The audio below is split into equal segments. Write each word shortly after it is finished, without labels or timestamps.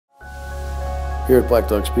Here at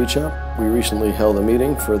Blackdog Speed Shop, we recently held a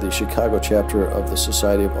meeting for the Chicago chapter of the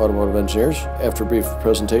Society of Automotive Engineers. After a brief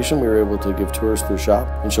presentation, we were able to give tours through the shop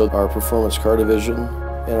and show our performance car division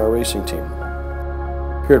and our racing team.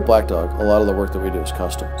 Here at Blackdog, a lot of the work that we do is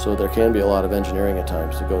custom, so there can be a lot of engineering at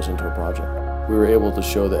times that goes into a project. We were able to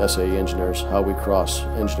show the SAE engineers how we cross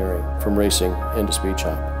engineering from racing into speed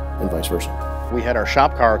shop and vice versa. We had our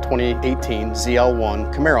shop car 2018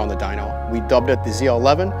 ZL1 Camaro on the dyno. We dubbed it the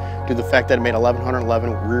ZL11 due to the fact that it made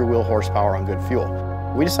 1111 rear wheel horsepower on good fuel.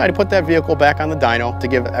 We decided to put that vehicle back on the dyno to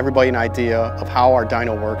give everybody an idea of how our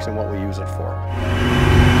dyno works and what we use it for.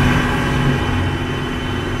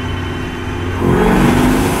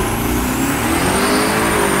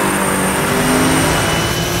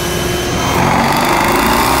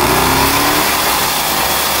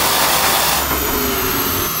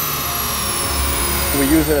 We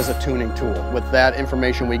use it as a tuning tool. With that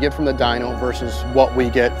information we get from the dyno versus what we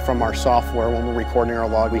get from our software when we're recording our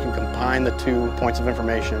log, we can combine the 2 points of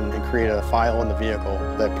information and create a file in the vehicle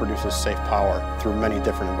that produces safe power through many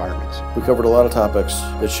different environments. We covered a lot of topics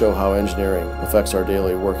that show how engineering affects our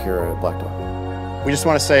daily work here at Blackdog. We just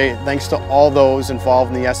want to say thanks to all those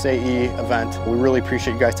involved in the SAE event. We really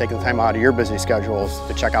appreciate you guys taking the time out of your busy schedules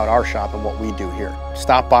to check out our shop and what we do here.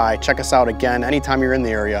 Stop by, check us out again anytime you're in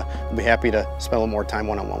the area. We'll be happy to spend a little more time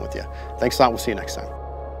one-on-one with you. Thanks a lot, we'll see you next time.